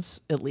 seasons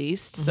at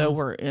least. So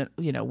we're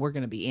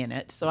going to be in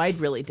it. So I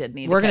really did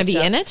need. We're going to be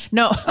in it.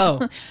 No.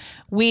 Oh,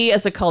 we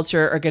as a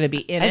culture are going to be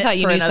in it. I thought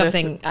you knew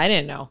something I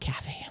didn't know,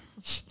 Kathy.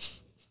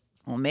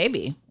 Well,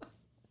 maybe.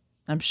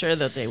 I'm sure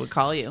that they would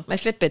call you. My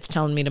Fitbit's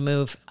telling me to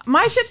move.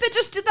 My Fitbit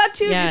just did that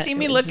too. Yeah, you see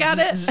me look at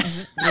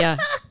it? Yeah.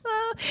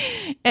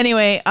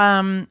 Anyway,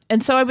 and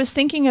so I was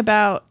thinking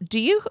about,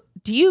 do you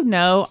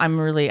know, I'm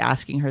really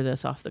asking her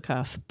this off the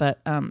cuff,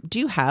 but do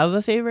you have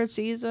a favorite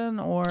season,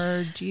 or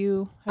have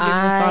you ever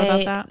thought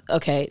about that?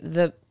 Okay,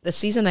 the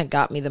season that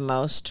got me the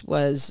most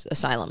was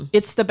Asylum.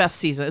 It's the best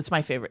season. It's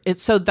my favorite.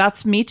 So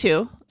that's me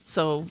too.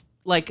 So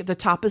like the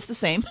top is the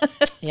same.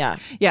 Yeah.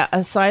 Yeah.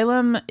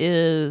 Asylum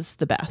is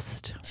the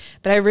best.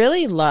 But I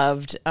really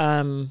loved,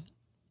 what's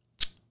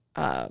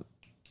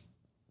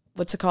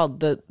it called?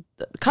 The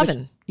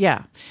Coven.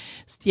 Yeah.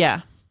 Yeah.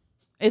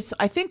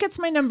 I think it's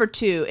my number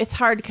 2. It's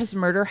hard because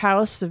Murder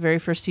House, the very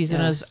first season,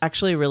 is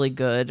actually really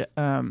good.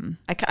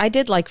 I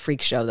did like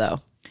Freak Show though.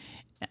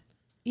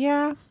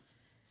 Yeah.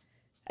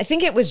 I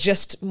think it was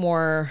just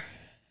more,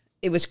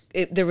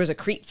 there was a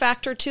creep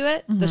factor to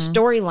it. The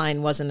storyline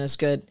wasn't as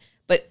good.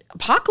 But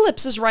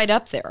Apocalypse is right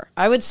up there.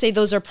 I would say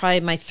those are probably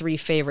my 3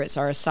 favorites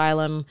are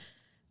Asylum,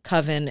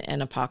 Coven,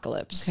 and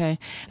Apocalypse. Okay.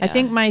 Yeah. I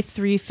think my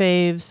 3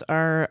 faves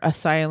are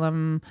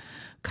Asylum,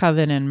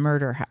 Coven, and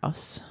Murder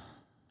House.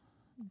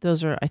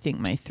 Those are, I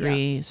think, my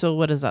 3. Yeah. So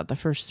what is that, the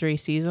first 3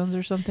 seasons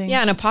or something? Yeah,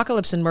 and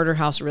Apocalypse and Murder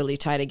House really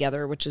tie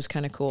together, which is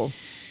kind of cool.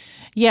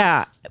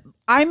 Yeah.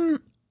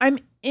 I'm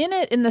in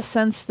it in the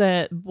sense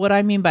that what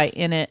I mean by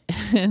in it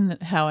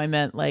and how I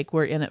meant like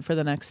we're in it for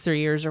the next 3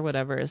 years or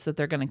whatever is that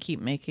they're going to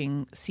keep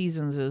making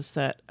seasons is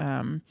that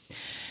kind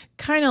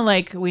of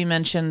like we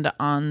mentioned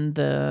on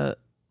the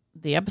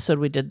episode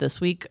we did this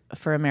week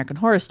for American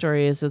Horror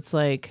Story is it's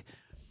like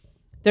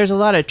there's a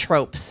lot of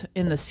tropes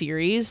in the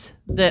series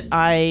that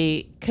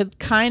I could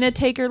kind of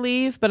take or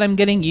leave, but I'm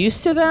getting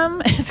used to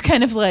them. It's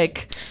kind of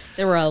like...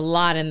 There were a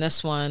lot in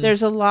this one.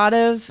 There's a lot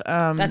of...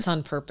 that's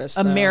on purpose,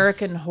 though.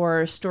 American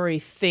Horror Story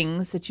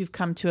things that you've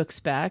come to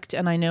expect.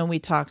 And I know we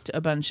talked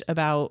a bunch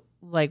about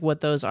like what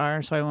those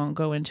are, so I won't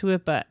go into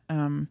it, but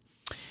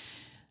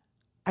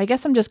I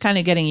guess I'm just kind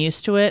of getting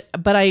used to it.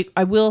 But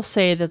I will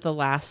say that the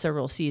last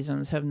several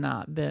seasons have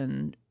not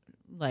been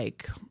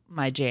like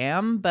my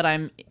jam,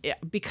 but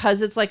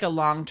because it's like a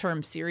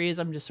long-term series,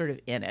 I'm just sort of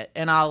in it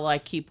and I'll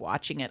like keep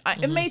watching it.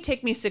 It may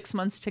take me 6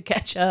 months to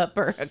catch up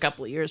or a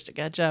couple of years to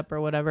catch up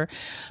or whatever.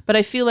 But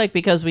I feel like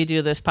because we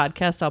do this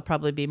podcast, I'll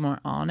probably be more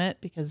on it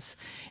because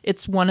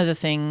it's one of the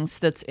things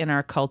that's in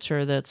our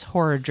culture that's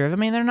horror driven.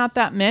 I mean, there are not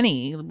that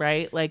many,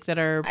 right? Like that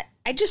are...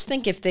 I just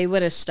think if they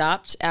would have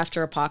stopped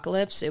after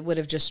Apocalypse, it would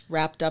have just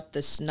wrapped up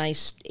this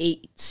nice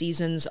 8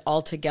 seasons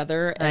all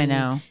together. I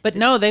know. But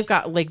no, they've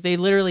got, like, they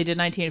literally did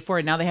 1984,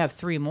 and now they have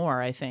 3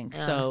 more, I think.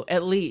 So,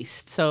 at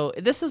least. So,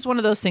 this is one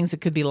of those things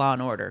that could be Law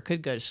and Order.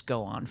 Could just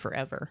go on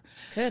forever.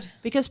 Could.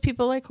 Because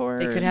people like horror.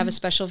 They could have a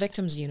special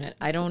victims unit.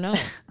 I don't know.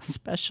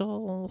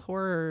 Special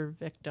horror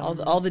victim.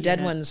 All the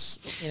dead ones,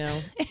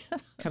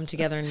 come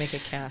together and make a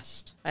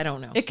cast. I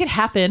don't know. It could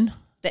happen.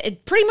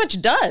 It pretty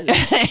much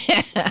does.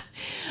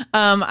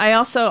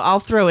 I'll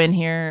throw in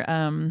here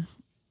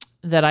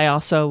that I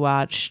also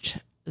watched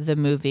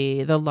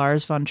the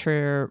Lars von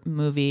Trier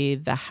movie,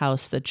 The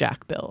House That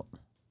Jack Built,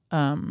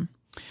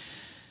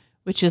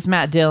 which is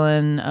Matt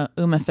Dillon.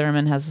 Uma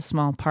Thurman has a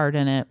small part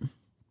in it.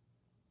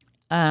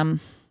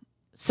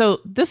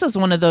 So this is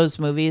one of those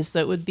movies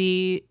that would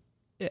be,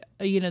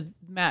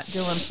 Matt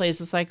Dillon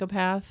plays a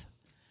psychopath,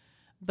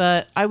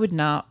 but I would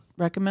not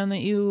recommend that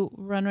you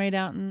run right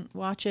out and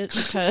watch it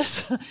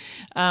because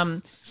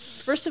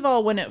first of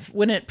all, when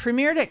it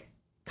premiered at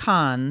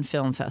Cannes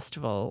Film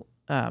Festival,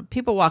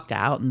 people walked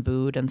out and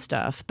booed and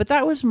stuff, but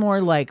that was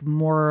more like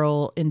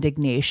moral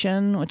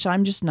indignation, which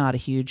I'm just not a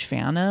huge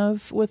fan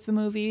of with the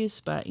movies.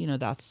 But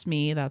that's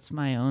me, that's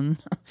my own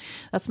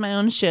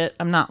shit.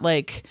 I'm not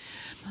like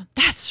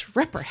that's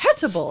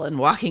reprehensible and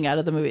walking out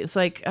of the movie. It's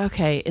like,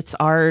 okay, it's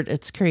art,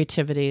 it's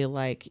creativity,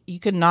 like you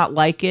could not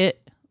like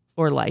it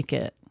or like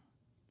it.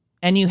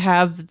 And you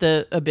have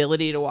the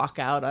ability to walk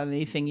out on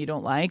anything you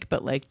don't like,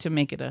 but like to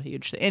make it a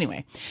huge thing.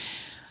 Anyway,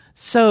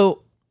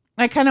 so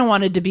I kind of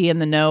wanted to be in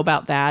the know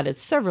about that.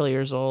 It's several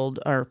years old,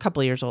 or a couple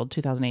of years old,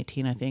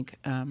 2018, I think.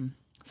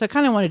 So I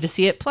kind of wanted to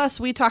see it. Plus,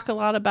 we talk a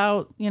lot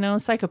about,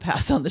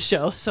 psychopaths on the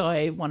show. So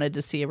I wanted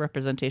to see a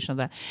representation of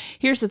that.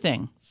 Here's the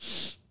thing.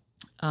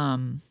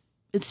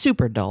 It's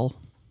super dull.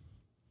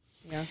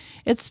 Yeah.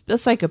 It's a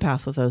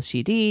psychopath with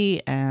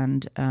OCD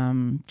and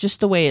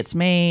just the way it's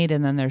made.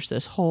 And then there's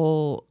this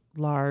whole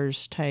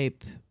Lars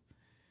type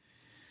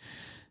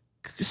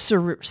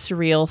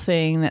surreal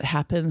thing that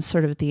happens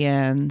sort of at the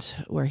end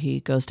where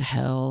he goes to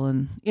hell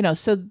and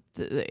so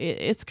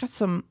it's got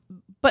some,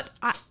 but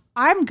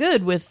I'm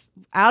good with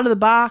out of the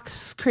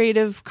box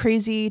creative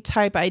crazy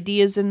type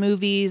ideas in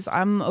movies.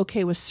 I'm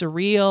okay with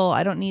surreal.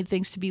 I don't need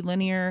things to be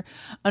linear.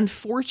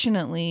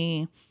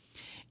 Unfortunately,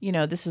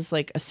 this is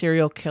like a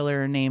serial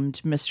killer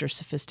named Mr.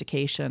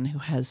 Sophistication who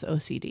has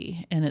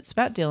OCD, and it's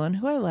Matt Dillon,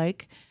 who I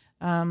like.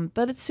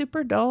 But it's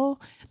super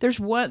dull. There's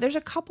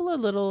a couple of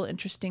little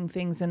interesting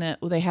things in it.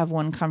 They have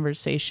one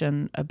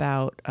conversation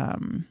about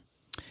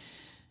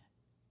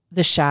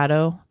the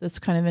shadow that's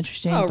kind of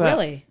interesting. Oh,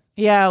 really?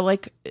 Yeah,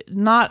 like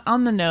not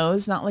on the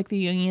nose, not like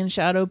the Jungian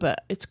shadow,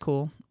 but it's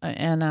cool.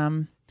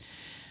 And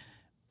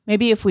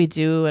maybe if we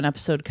do an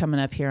episode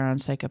coming up here on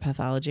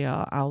psychopathology,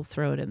 I'll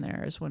throw it in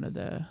there as one of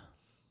the.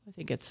 I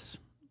think it's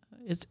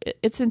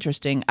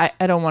interesting.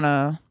 I don't want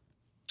to.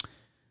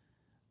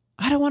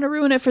 I don't want to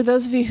ruin it for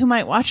those of you who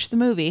might watch the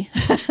movie,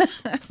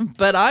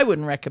 but I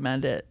wouldn't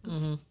recommend it.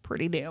 It's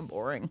pretty damn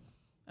boring,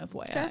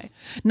 FYI. Okay.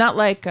 Not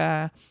like,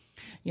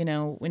 we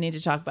need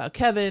to talk about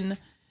Kevin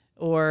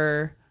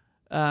or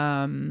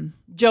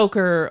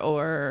Joker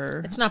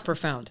or... It's not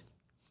profound.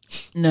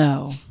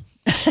 No.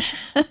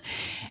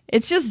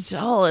 It's just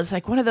dull. It's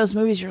like one of those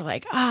movies you're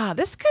like,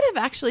 this could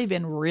have actually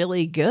been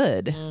really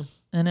good.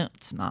 And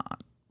it's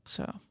not.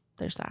 So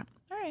there's that.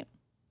 All right.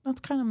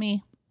 That's kind of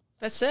me.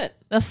 That's it.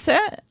 That's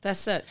it.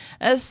 That's it.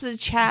 That's the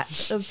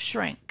Chat of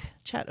Shrink.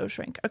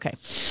 Okay.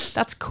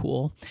 That's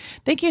cool.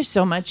 Thank you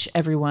so much,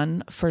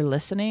 everyone, for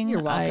listening.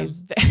 You're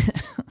welcome.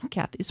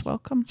 Kathy's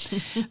welcome.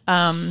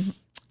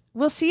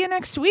 we'll see you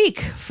next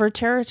week for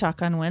Terror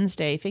Talk on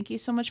Wednesday. Thank you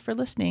so much for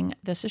listening.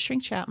 This is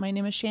Shrink Chat. My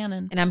name is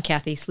Shannon. And I'm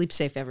Kathy. Sleep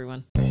safe,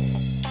 everyone.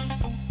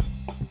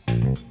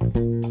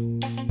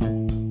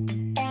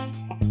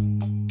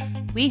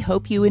 We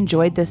hope you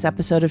enjoyed this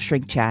episode of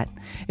Shrink Chat.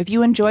 If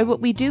you enjoy what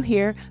we do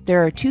here,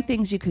 there are 2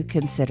 things you could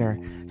consider: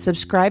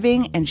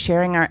 subscribing and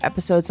sharing our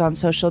episodes on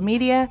social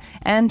media,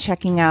 and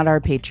checking out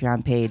our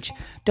Patreon page.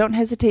 Don't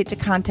hesitate to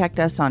contact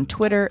us on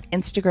Twitter,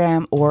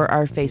 Instagram, or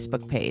our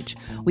Facebook page.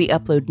 We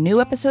upload new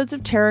episodes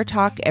of Terror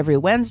Talk every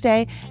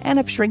Wednesday and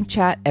of Shrink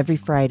Chat every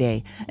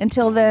Friday.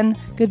 Until then,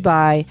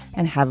 goodbye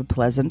and have a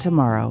pleasant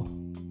tomorrow.